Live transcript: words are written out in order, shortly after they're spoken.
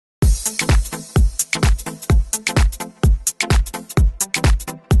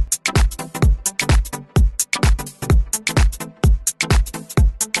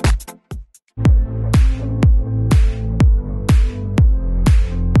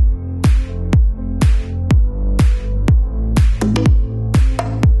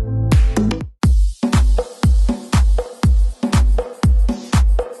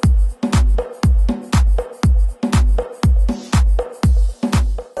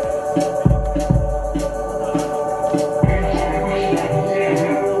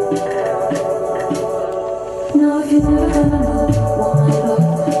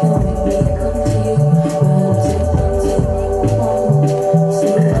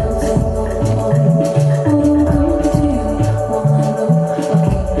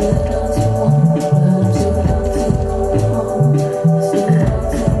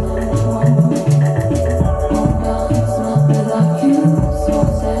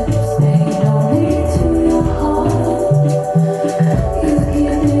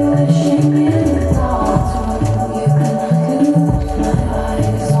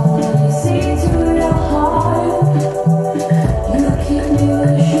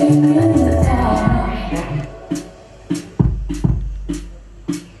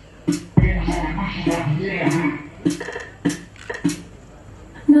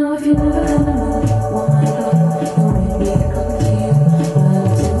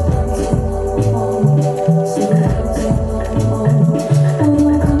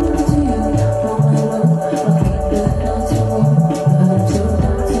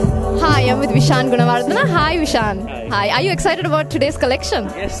Vishan. Hi. Hi. Are you excited about today's collection?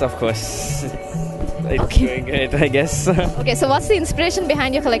 Yes, of course. It's going great, I guess. Okay, so what's the inspiration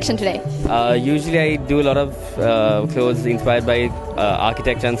behind your collection today? Usually I do a lot of clothes inspired by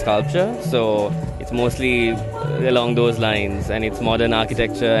architecture and sculpture, so it's mostly along those lines, and it's modern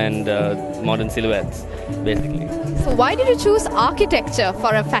architecture and modern silhouettes, basically. So why did you choose architecture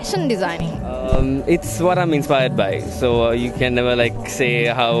for a fashion designing? It's what I'm inspired by, so you can never say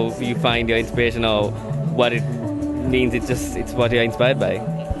how you find your inspiration or what it means. It's what you're inspired by.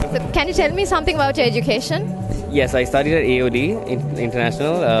 So can you tell me something about your education? Yes, I studied at AOD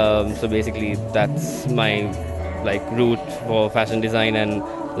International. So basically, that's my route for fashion design and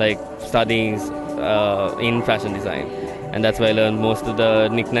studying in fashion design, and that's where I learned most of the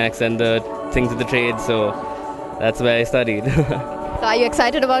knickknacks and the things of the trade. So that's where I studied. So are you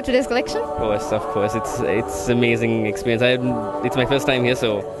excited about today's collection? Of course, it's amazing experience. It's my first time here,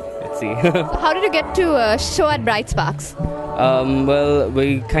 so let's see. So how did you get to show at Brightsparks? Well,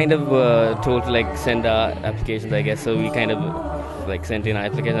 we kind of were told to send our applications, I guess. So we kind of sent in our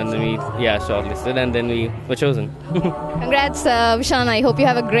application, and then we shortlisted, and then we were chosen. Congrats, Vishan. I hope you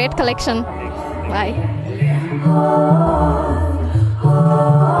have a great collection. Bye.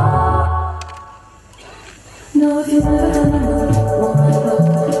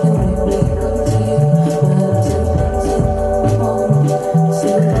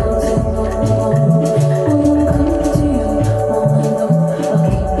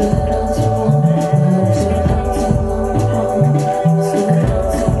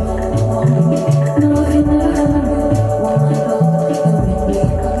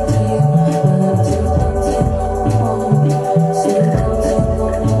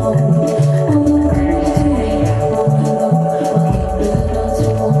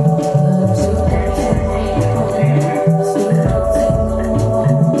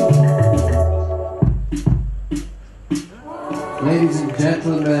 Ladies and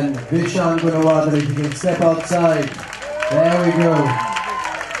gentlemen, Vishan Gunawardhan, if you can step outside. There we go.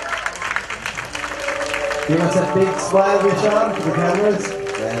 Give us a big smile, Vishan, to the cameras.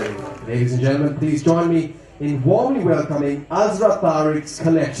 There we go. Ladies and gentlemen, please join me in warmly welcoming Azra Tariq's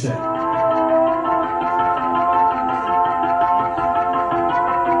collection.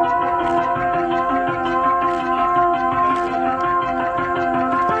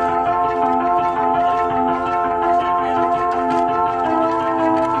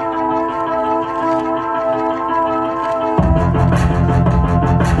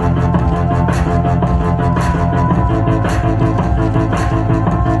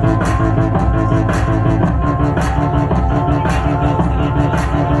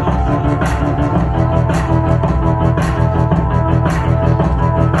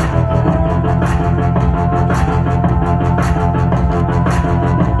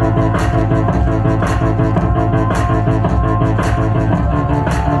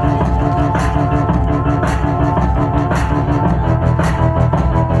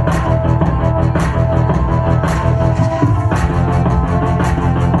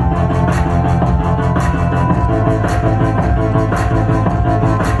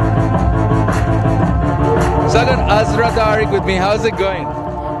 Azra Tariq with me. How's it going?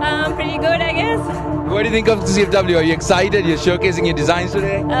 Pretty good, I guess. What do you think of CFW? Are you excited? You're showcasing your designs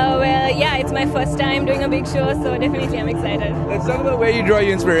today? Well, yeah, it's my first time doing a big show, so definitely I'm excited. Let's talk about where you draw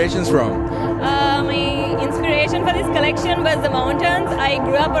your inspirations from. My inspiration for this collection was the mountains. I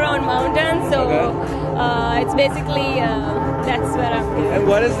grew up around mountains, so it's basically that's where I'm from. And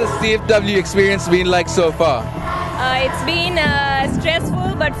what has the CFW experience been like so far? It's been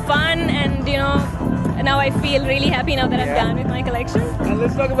stressful but fun, and now I feel really happy now that I'm done with my collection. And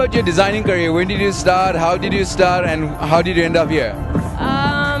let's talk about your designing career. When did you start? How did you start? And how did you end up here?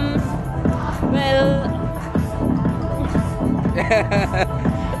 Well...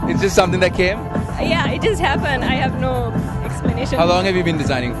 It's just something that came? Yeah, it just happened. I have no explanation. How long have you been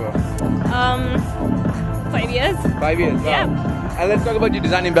designing for? 5 years. 5 years? Wow. Yeah. And let's talk about your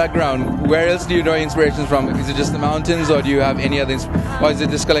designing background. Where else do you draw inspirations from? Is it just the mountains, or do you have any other or is it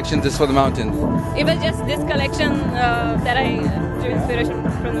this collection just for the mountains? It was just this collection that I drew inspiration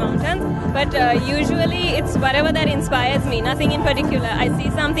from the mountains. But usually it's whatever that inspires me, nothing in particular. I see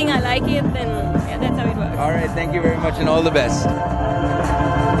something, I like it, then yeah, that's how it works. Alright, thank you very much and all the best.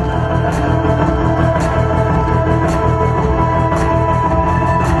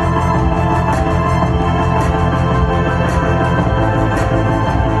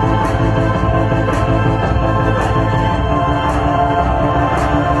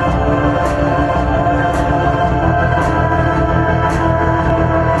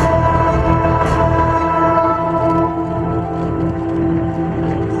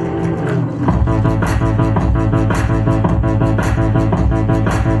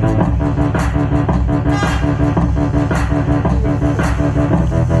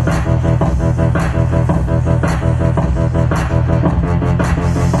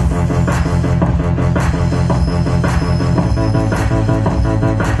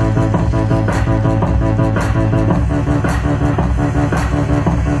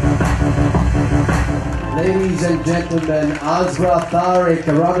 and gentlemen, Azra Tariq.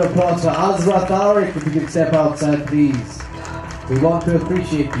 A round of applause for Azra Tariq. If you could step outside, please. We want to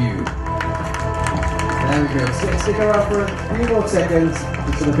appreciate you. There we go. Stick around for a few more seconds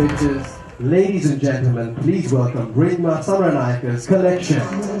just for the pictures. Ladies and gentlemen, please welcome Ridma Samranayaka's collection.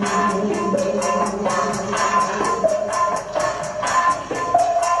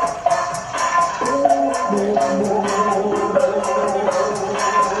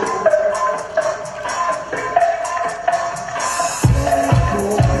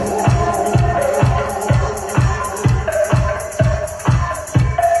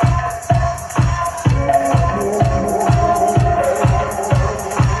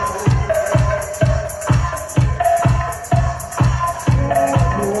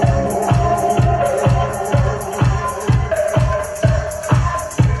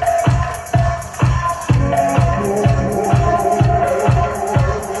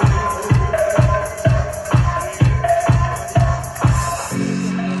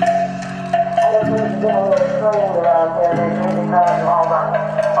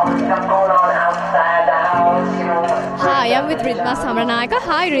 Hi, I'm with Ridma Samranayaka.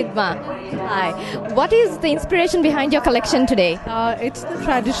 Hi, Ridma. Hi. What is the inspiration behind your collection today? It's the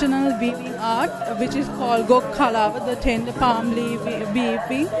traditional weaving art, which is called Gokhala, the tender palm leaf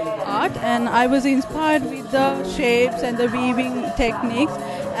weaving art. And I was inspired with the shapes and the weaving techniques.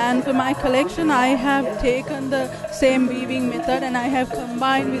 And for my collection, I have taken the same weaving method and I have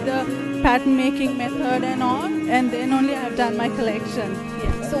combined with the pattern making method and all. And then only I have done my collection.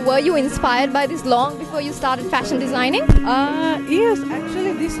 Yes. So were you inspired by this long before you started fashion designing? Yes,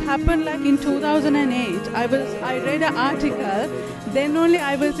 actually this happened like in 2008. I read an article, then only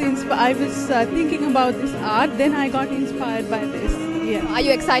I was thinking about this art, then I got inspired by this. Yeah. Are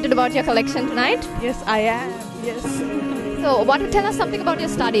you excited about your collection tonight? Yes, I am. Yes. So tell us something about your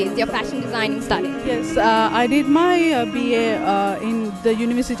studies, your fashion designing studies. Yes, I did my BA in the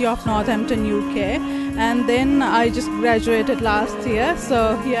University of Northampton, UK, and then I just graduated last year,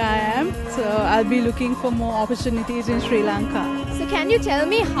 so here I am. So I'll be looking for more opportunities in Sri Lanka. So can you tell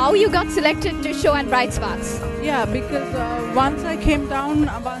me how you got selected to show at Brightspark? Yeah, because once I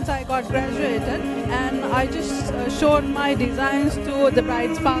got graduated, and I just showed my designs to the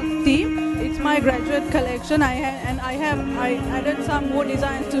Brightspark team. It's my graduate collection. I added some more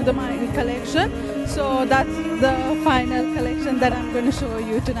designs to my collection. So that's the final collection that I'm going to show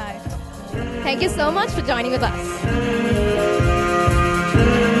you tonight. Thank you so much for joining with us.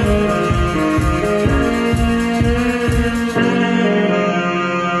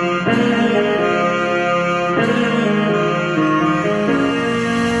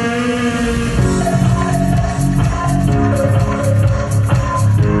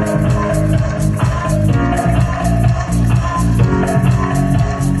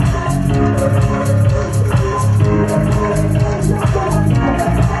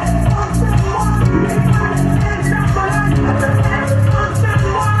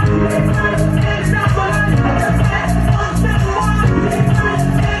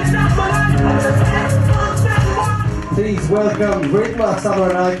 Please welcome Ridma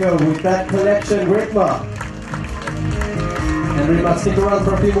Samranayaka with that collection, Ridma. And Ridma, stick around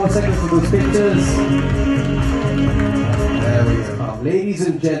for a few more seconds for those pictures. There we go. Ladies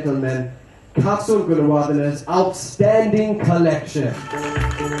and gentlemen, Kasun Gunawardana's outstanding collection.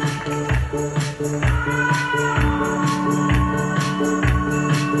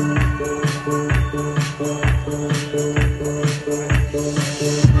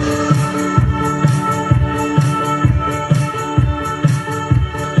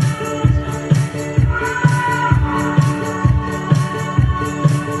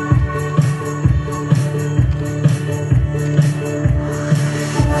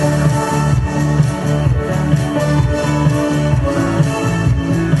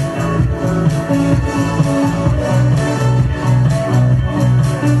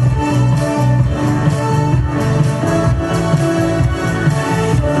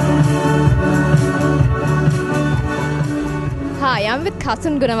 Hi, I'm with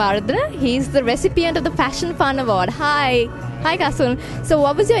Kasun Gunawardana. He's the recipient of the Fashion Fun Award. Hi. Hi, Kasun. So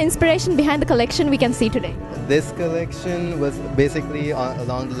what was your inspiration behind the collection we can see today? This collection was basically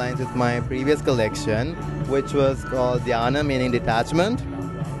along the lines with my previous collection, which was called Dhyana, meaning detachment,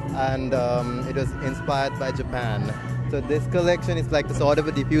 and it was inspired by Japan. So this collection is like the sort of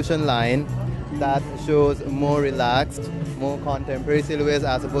a diffusion line that shows more relaxed, more contemporary silhouettes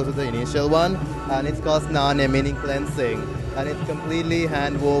as opposed to the initial one, and it's called Snane, meaning cleansing, and it's completely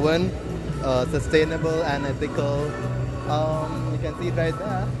hand-woven, sustainable and ethical. You can see it right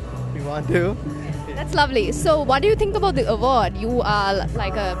there. If you want to. That's lovely. So, what do you think about the award? You are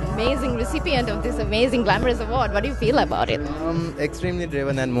like an amazing recipient of this amazing glamorous award. What do you feel about it? Extremely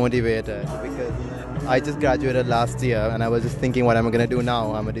driven and motivated because I just graduated last year and I was just thinking what I'm going to do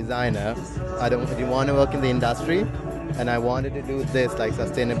now. I'm a designer. I didn't want to work in the industry and I wanted to do this like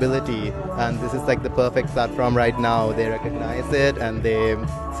sustainability, and this is like the perfect platform right now. They recognize it and they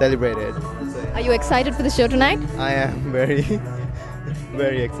celebrate it. Are you excited for the show tonight? I am very,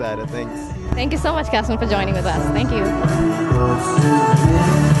 very excited. Thanks. Thank you so much, Kasman, for joining with us. Thank you.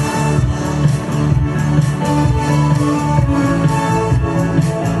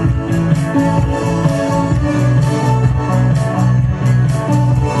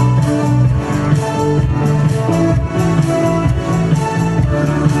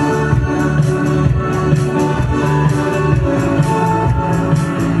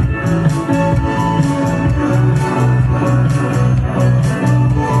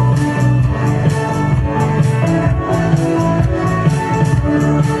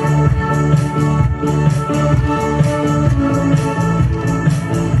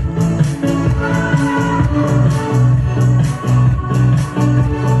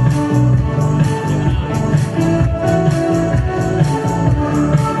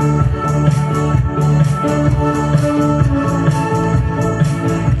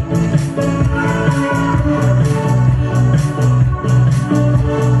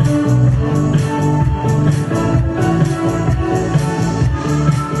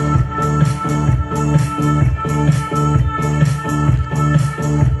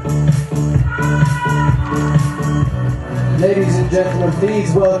 Ladies and gentlemen,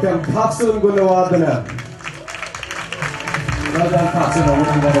 please welcome Kasman Gunawardena. Well done, Kasman, on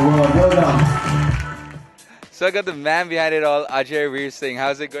winning that award. Well done. So I got the man behind it all, Ajay Veer Singh.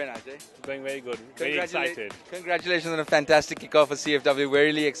 How's it going, Ajay? Going very good. Very excited. Congratulations on a fantastic kickoff for CFW. We're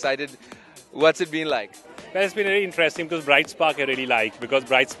really excited. What's it been like? Well, it's been very interesting because Brightspark I really like, because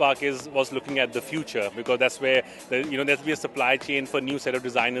Brightspark was looking at the future, because that's where there's be a supply chain for new set of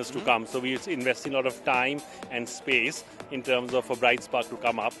designers to come. So we're investing a lot of time and space in terms of for Brightspark to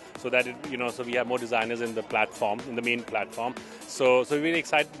come up, so that so we have more designers in the platform, in the main platform. So we're really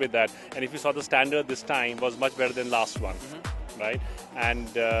excited with that. And if you saw the standard this time was much better than last one, right? And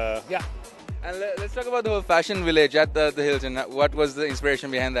yeah. And let's talk about the whole fashion village at the Hilton. What was the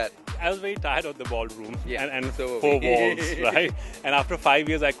inspiration behind that? I was very tired of the ballroom and so four walls, right? And after 5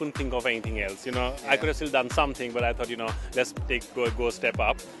 years, I couldn't think of anything else. I could have still done something, but I thought, let's go a step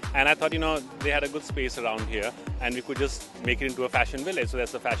up. And I thought, they had a good space around here, and we could just make it into a fashion village. So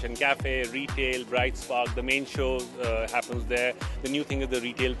there's a fashion cafe, retail, Brightspark. The main show happens there. The new thing is the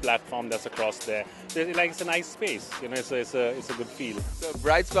retail platform that's across there. So it's a nice space. It's a good feel. So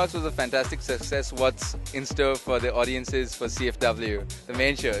Brightspark was a fantastic success. What's in store for the audiences for CFW, the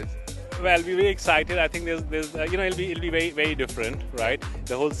main shows? Well, we're very excited. I think there's it'll be very, very different, right?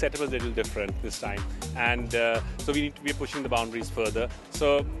 The whole setup is a little different this time, and so we're pushing the boundaries further.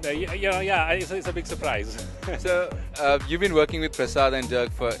 So it's a big surprise. So you've been working with Prasad and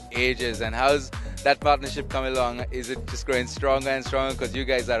Dirk for ages, and how's that partnership come along? Is it just growing stronger and stronger because you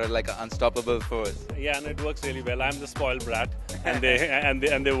guys are like an unstoppable force? Yeah, and it works really well. I'm the spoiled brat, and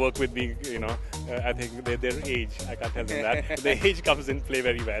they work with me. I think their age, I can't tell them that. But their age comes in play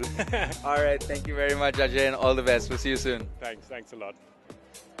very well. All right, thank you very much, Ajay, and all the best. We'll see you soon. Thanks a lot.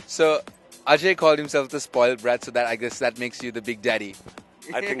 So Ajay called himself the spoiled brat, so that I guess that makes you the big daddy.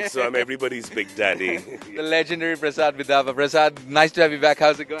 I think so. I'm everybody's big daddy. The legendary Prasad Vidava. Prasad, nice to have you back.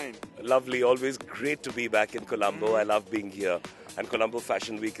 How's it going? Lovely. Always great to be back in Colombo. I love being here. And Colombo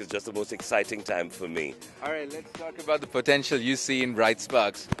Fashion Week is just the most exciting time for me. All right, let's talk about the potential you see in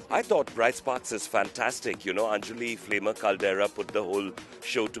Brightsparks. I thought Brightsparks is fantastic. Anjali Flamer Caldera put the whole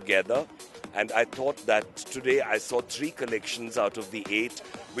show together. And I thought that today I saw 3 collections out of the 8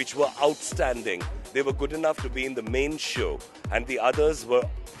 which were outstanding. They were good enough to be in the main show, and the others were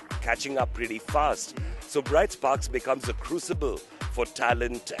catching up pretty fast. So Brightsparks becomes a crucible for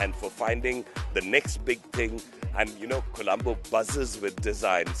talent and for finding the next big thing. And Colombo buzzes with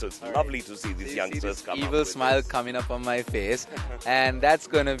design, so it's lovely to see these youngsters come up. Evil smile coming up on my face, and that's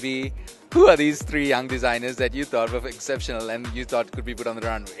going to be, who are these 3 young designers that you thought were exceptional and you thought could be put on the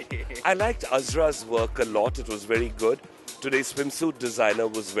runway? I liked Azra's work a lot. It was very good. Today's swimsuit designer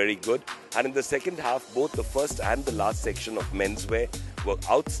was very good. And in the second half, both the first and the last section of menswear were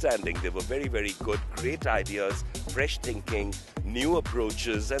outstanding. They were very, very good. Great ideas, fresh thinking, new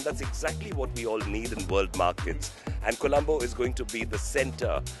approaches. And that's exactly what we all need in world markets. And Colombo is going to be the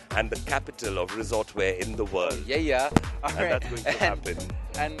center and the capital of resort wear in the world. Yeah. All right. That's going to happen.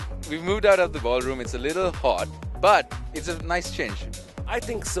 And we've moved out of the ballroom. It's a little hot, but it's a nice change. I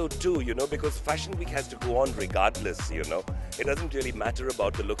think so too, because Fashion Week has to go on regardless, It doesn't really matter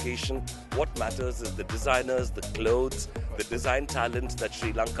about the location. What matters is the designers, the clothes, the design talent that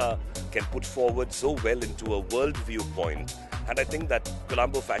Sri Lanka can put forward so well into a world viewpoint. And I think that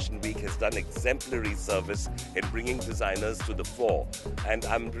Colombo Fashion Week has done exemplary service in bringing designers to the fore. And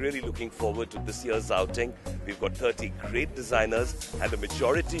I'm really looking forward to this year's outing. We've got 30 great designers and a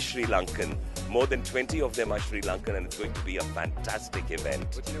majority Sri Lankan. More than 20 of them are Sri Lankan, and it's going to be a fantastic event.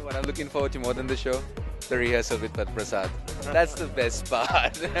 But you know what I'm looking forward to more than the show? The rehearsal with Prasad. That's the best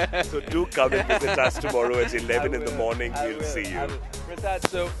part. So do come and visit us tomorrow at 11 in the morning. We'll see you. Prasad,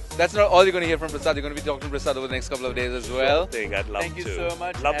 so that's not all you're going to hear from Prasad. You're going to be talking to Prasad over the next couple of days as well. Sure thing. I'd love to. Thank you so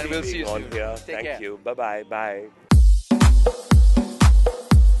much. Lovely and we'll being see you on soon. here. Take Thank care. you. Bye-bye. Bye.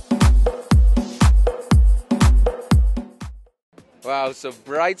 Wow, so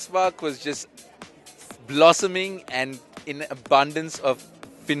Brightspark was just blossoming and in abundance of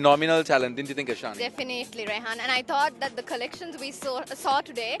phenomenal talent, didn't you think, Ashan? Definitely, Rehan. And I thought that the collections we saw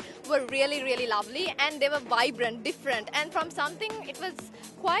today were really, really lovely, and they were vibrant, different. And from something, it was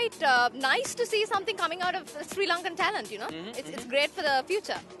quite nice to see something coming out of Sri Lankan talent, It's great for the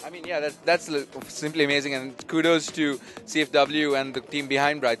future. I mean, yeah, that's simply amazing, and kudos to CFW and the team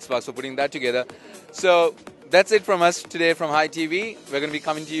behind Brightspark for putting that together. So that's it from us today from High TV. We're going to be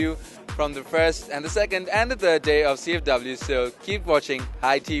coming to you from the first and the second and the third day of CFW. So keep watching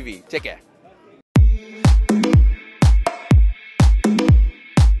High TV. Take care.